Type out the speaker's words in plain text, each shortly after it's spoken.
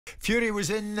Fury was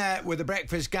in with the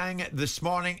breakfast gang this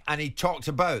morning and he talked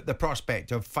about the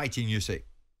prospect of fighting Usyk.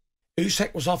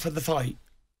 Usyk was offered the fight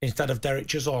instead of Derek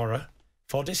Chisora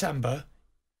for December,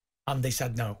 and they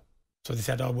said no. So they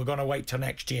said, we're going to wait till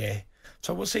next year.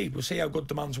 So we'll see. We'll see how good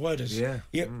the man's word is. Yeah.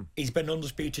 He's been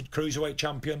undisputed cruiserweight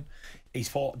champion. He's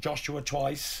fought Joshua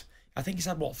twice. I think he's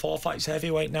had, 4 fights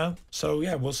heavyweight now. So,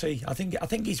 yeah, we'll see. I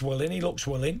think he's willing. He looks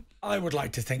willing. I would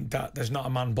like to think that there's not a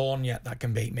man born yet that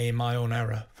can beat me in my own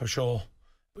era, for sure.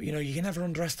 But, you can never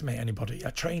underestimate anybody.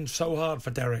 I trained so hard for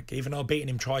Derek, even though I've beaten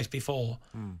him twice before.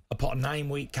 I put a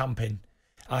 9-week camp in.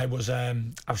 I was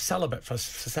celibate for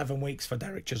 7 weeks for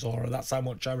Derek Chisora. That's how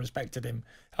much I respected him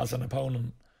as an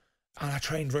opponent. And I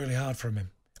trained really hard for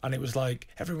him. And it was like,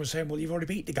 everyone was saying, well, you've already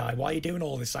beat the guy. Why are you doing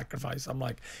all this sacrifice? I'm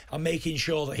like, I'm making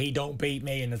sure that he don't beat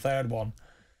me in the third one.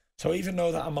 So even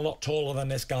though that I'm a lot taller than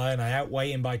this guy and I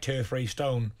outweigh him by 2 or 3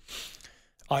 stone,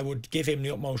 I would give him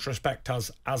the utmost respect as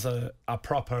a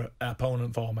proper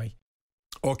opponent for me.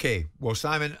 Okay, well,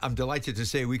 Simon, I'm delighted to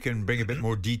say we can bring a bit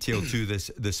more detail to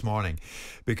this morning,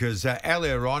 because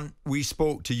earlier on we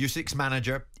spoke to Usyk's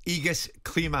manager, Egis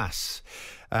Klimas.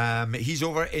 He's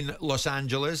over in Los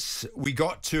Angeles. We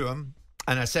got to him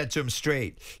and I said to him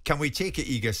straight, can we take it,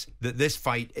 Egis, that this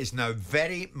fight is now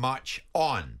very much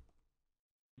on?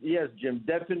 Yes, Jim,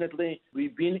 definitely.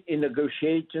 We've been in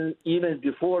negotiations even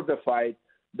before the fight.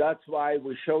 That's why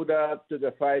we showed up to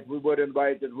the fight. We were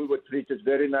invited. We were treated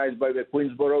very nice by the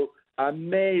Queensborough.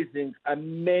 Amazing,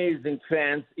 amazing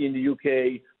fans in the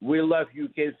UK. We love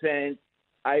UK fans.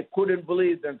 I couldn't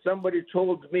believe that somebody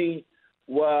told me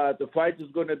what the fight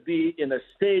is going to be in a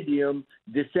stadium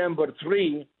December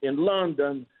 3 in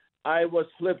London. I was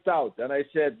flipped out. And I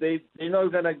said, they're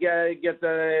not going to get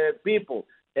the people.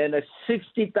 And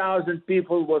 60,000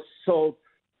 people was sold.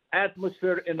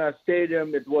 Atmosphere in our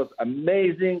stadium, it was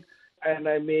amazing. And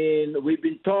I mean, we've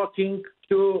been talking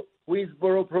to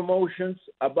Queensborough Promotions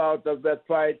about that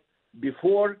fight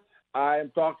before. I am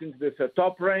talking with the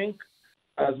Top Rank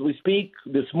as we speak.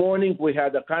 This morning we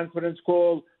had a conference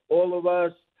call. All of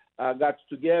us got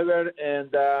together and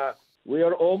we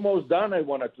are almost done, I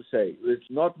wanted to say. It's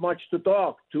not much to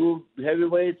talk. 2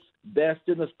 heavyweights, best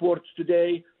in the sports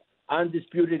today,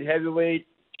 undisputed heavyweight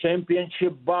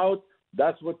championship bout.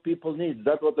 That's what people need.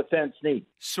 That's what the fans need.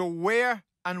 So where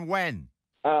and when?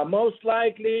 Most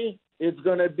likely, it's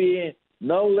going to be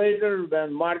no later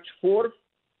than March 4th.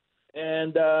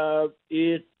 And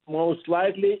it most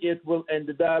likely it will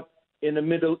end up in the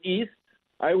Middle East,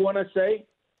 I want to say.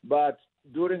 But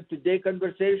during today's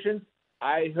conversations,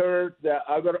 I heard that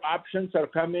other options are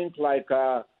coming, like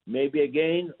maybe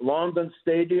again, London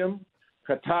Stadium,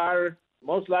 Qatar.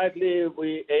 Most likely,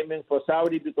 we're aiming for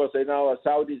Saudi because I know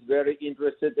Saudi is very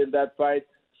interested in that fight.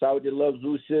 Saudi loves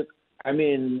Usyk. I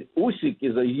mean, Usyk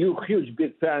is a huge,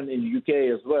 big fan in the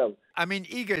UK as well. I mean,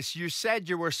 Egis, you said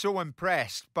you were so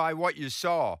impressed by what you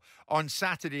saw on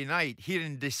Saturday night here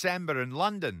in December in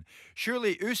London.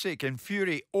 Surely Usyk and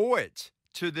Fury owe it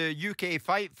to the UK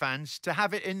fight fans to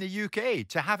have it in the UK,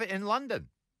 to have it in London.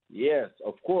 Yes,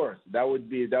 of course. That would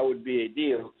be a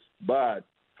deal. But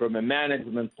from a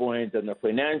management point and a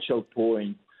financial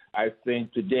point, I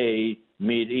think today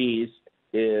Mid-East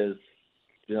is,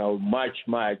 much,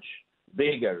 much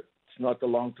bigger. It's not a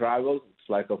long travel. It's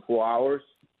like 4 hours.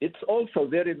 It's also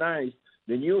very nice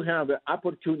when you have the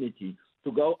opportunity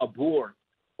to go abroad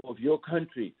of your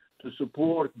country to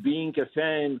support being a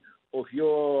fan of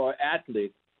your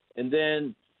athlete, and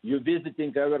then you're visiting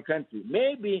other country.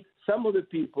 Maybe some of the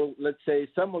people, let's say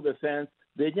some of the fans,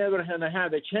 they never gonna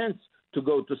have a chance to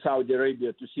go to Saudi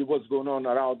Arabia to see what's going on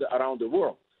around the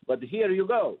world. But here you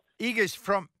go. Egis,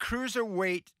 from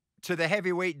cruiserweight to the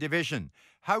heavyweight division,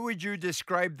 how would you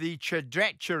describe the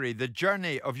trajectory, the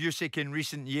journey of Usyk in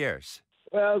recent years?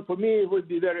 Well, for me, it would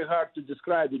be very hard to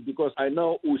describe it because I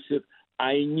know Usyk.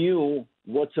 I knew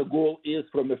what the goal is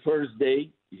from the first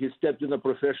day he stepped in a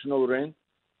professional ring.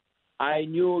 I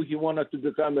knew he wanted to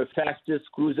become the fastest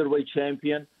cruiserweight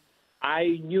champion.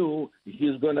 I knew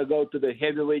he's going to go to the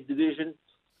heavyweight division.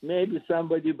 Maybe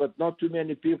somebody, but not too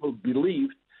many people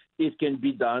believed it can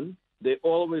be done. They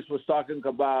always was talking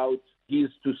about he's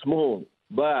too small.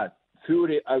 But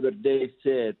Fury other day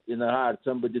said in the heart,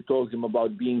 somebody told him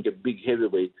about being a big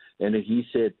heavyweight. And he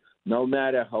said, no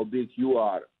matter how big you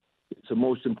are, it's the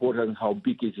most important how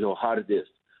big is your heart is.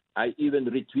 I even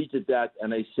retweeted that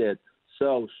and I said,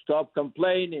 so stop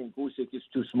complaining, Usyk is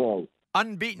too small.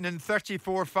 Unbeaten in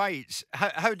 34 fights.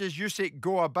 How does Usyk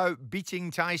go about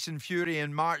beating Tyson Fury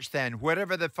in March then,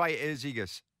 wherever the fight is,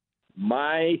 Egis?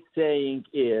 My saying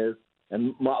is,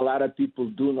 and a lot of people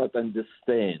do not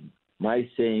understand, my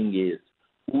saying is,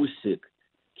 Usyk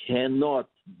cannot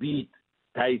beat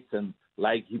Tyson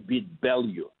like he beat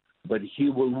Bellew, but he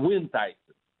will win Tyson.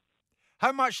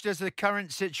 How much does the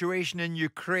current situation in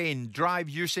Ukraine drive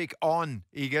Usyk on,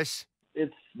 Egis?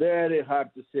 It's very hard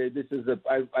to say.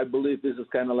 I believe this is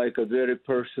kind of like a very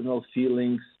personal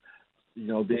feelings. You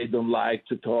know, they don't like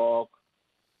to talk.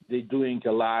 They're doing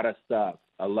a lot of stuff.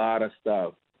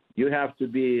 You have to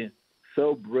be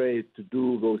so brave to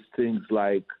do those things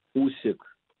like Usyk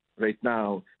right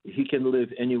now. He can live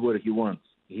anywhere he wants.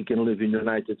 He can live in the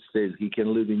United States. He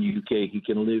can live in UK. He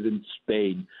can live in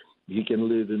Spain. He can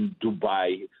live in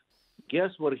Dubai.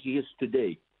 Guess where he is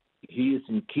today? He is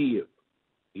in Kiev.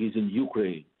 He's in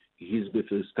Ukraine. He's with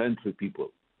his country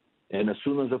people. And as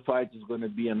soon as the fight is going to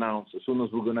be announced, as soon as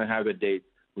we're going to have a date,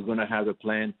 we're going to have a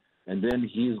plan, and then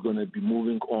he's going to be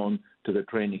moving on to the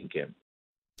training camp.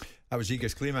 That was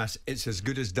Egis Klimas. It's as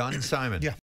good as done, Simon.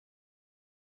 Yeah.